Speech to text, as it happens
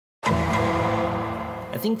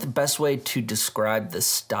I think the best way to describe the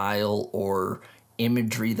style or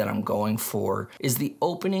imagery that I'm going for is the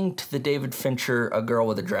opening to the David Fincher A Girl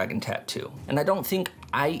with a Dragon Tattoo. And I don't think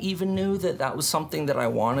I even knew that that was something that I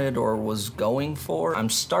wanted or was going for. I'm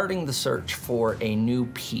starting the search for a new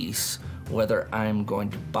piece, whether I'm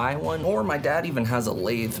going to buy one or my dad even has a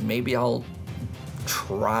lathe. Maybe I'll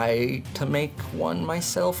try to make one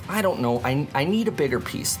myself. I don't know. I need a bigger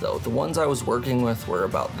piece though. The ones I was working with were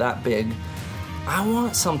about that big. I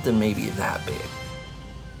want something maybe that big.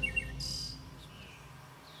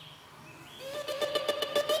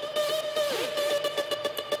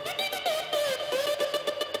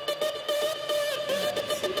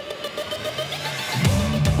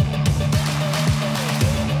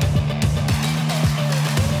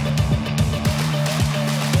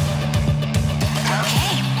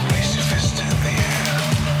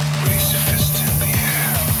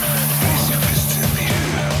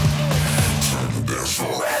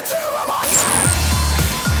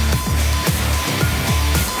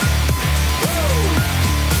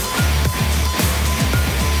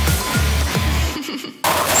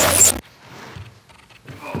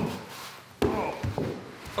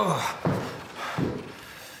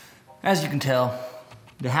 As you can tell,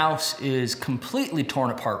 the house is completely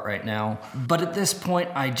torn apart right now, but at this point,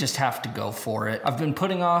 I just have to go for it. I've been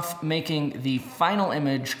putting off making the final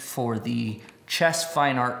image for the chess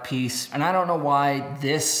fine art piece, and I don't know why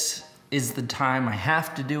this is the time I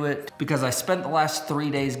have to do it, because I spent the last 3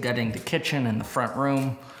 days gutting the kitchen and the front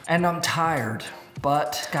room, and I'm tired,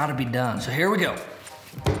 but it's gotta be done. So here we go.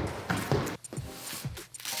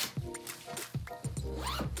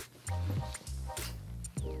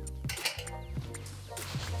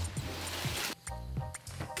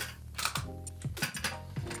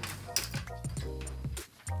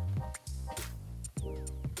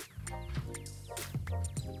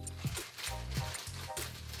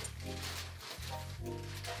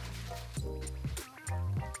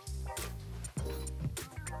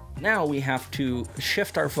 Now we have to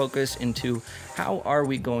shift our focus into how are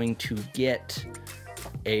we going to get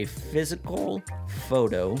a physical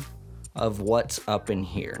photo of what's up in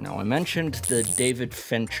here. Now I mentioned the David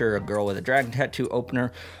Fincher A Girl with a Dragon Tattoo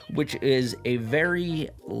opener, which is a very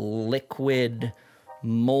liquid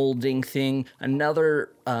molding thing.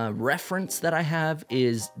 Another reference that I have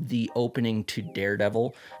is the opening to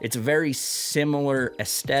Daredevil. It's a very similar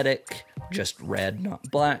aesthetic, just red, not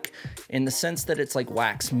black, in the sense that it's like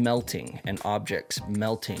wax melting and objects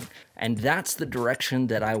melting. And that's the direction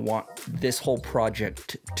that I want this whole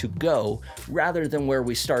project to go, rather than where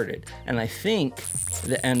we started. And I think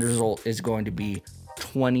the end result is going to be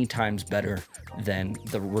 20 times better than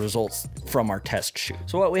the results from our test shoot.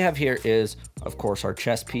 So what we have here is, of course, our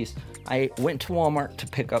chess piece. I went to Walmart to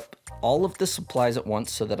pick up all of the supplies at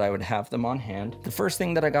once so that I would have them on hand. The first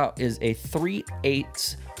thing that I got is a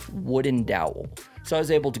 3/8 wooden dowel. So I was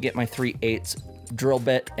able to get my 3/8 drill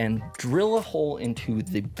bit and drill a hole into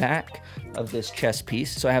the back of this chess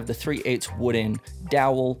piece. So I have the 3/8 wooden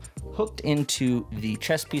dowel hooked into the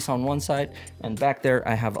chess piece on one side, and back there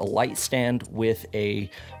I have a light stand with a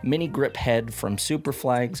mini grip head from Super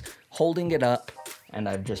Flags holding it up, and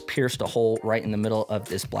I've just pierced a hole right in the middle of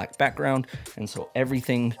this black background, and so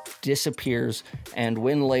everything disappears and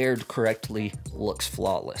when layered correctly looks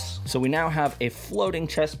flawless. So we now have a floating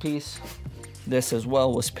chess piece. This as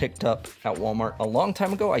well was picked up at Walmart a long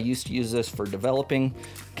time ago. I used to use this for developing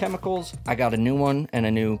chemicals. I got a new one and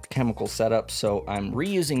a new chemical setup, so I'm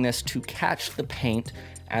reusing this to catch the paint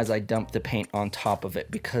as I dump the paint on top of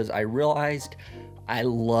it, because I realized I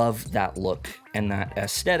love that look and that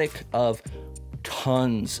aesthetic of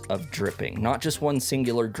tons of dripping, not just one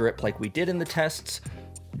singular drip like we did in the tests,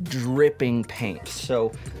 dripping paint.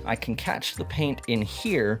 So I can catch the paint in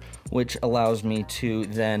here, which allows me to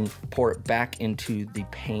then pour it back into the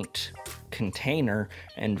paint container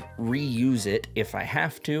and reuse it if I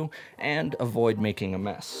have to, and avoid making a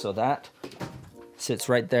mess. So that sits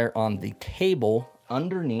right there on the table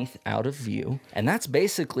underneath out of view, and that's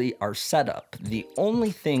basically our setup. The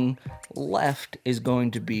only thing left is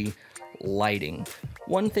going to be lighting.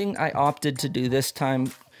 One thing I opted to do this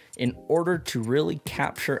time, in order to really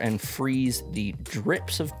capture and freeze the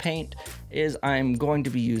drips of paint, is I'm going to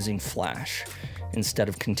be using flash instead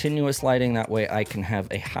of continuous lighting. That way I can have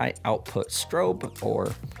a high output strobe,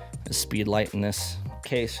 or a speed light in this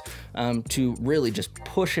case, to really just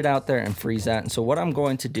push it out there and freeze that. And so what I'm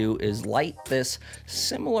going to do is light this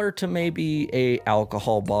similar to maybe a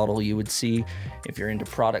alcohol bottle you would see if you're into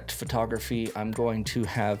product photography. I'm going to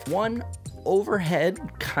have one overhead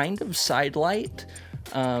kind of side light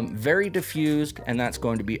very diffused, and that's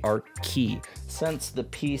going to be our key. Since the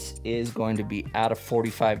piece is going to be at a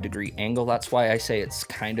 45-degree angle, that's why I say it's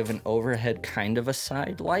kind of an overhead, kind of a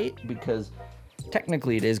side light, because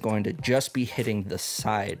technically it is going to just be hitting the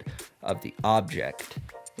side of the object.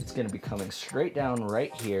 It's going to be coming straight down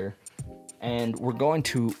right here, and we're going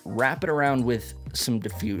to wrap it around with some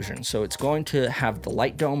diffusion. So it's going to have the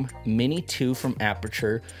Light Dome Mini 2 from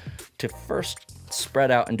Aperture to first spread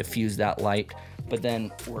out and diffuse that light, but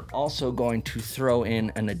then we're also going to throw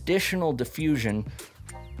in an additional diffusion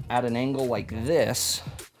at an angle like this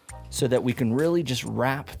so that we can really just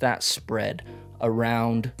wrap that spread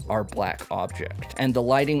around our black object. And the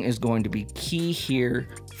lighting is going to be key here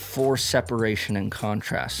for separation and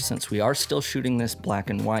contrast. Since we are still shooting this black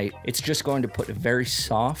and white, it's just going to put a very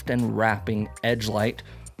soft and wrapping edge light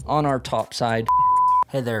on our top side.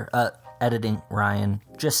 Hey there, editing Ryan,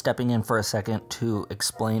 just stepping in for a second to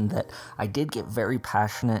explain that I did get very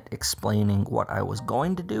passionate explaining what I was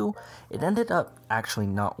going to do. It ended up actually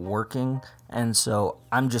not working, and so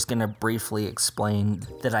I'm just going to briefly explain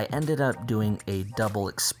that I ended up doing a double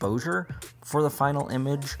exposure for the final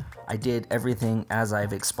image. I did everything as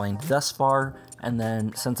I've explained thus far, and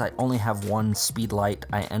then since I only have one speed light,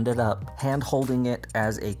 I ended up hand holding it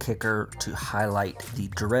as a kicker to highlight the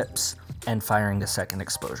drips and firing the second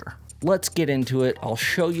exposure. Let's get into it. I'll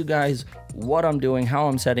show you guys what I'm doing, how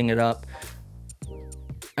I'm setting it up,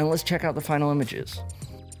 and let's check out the final images.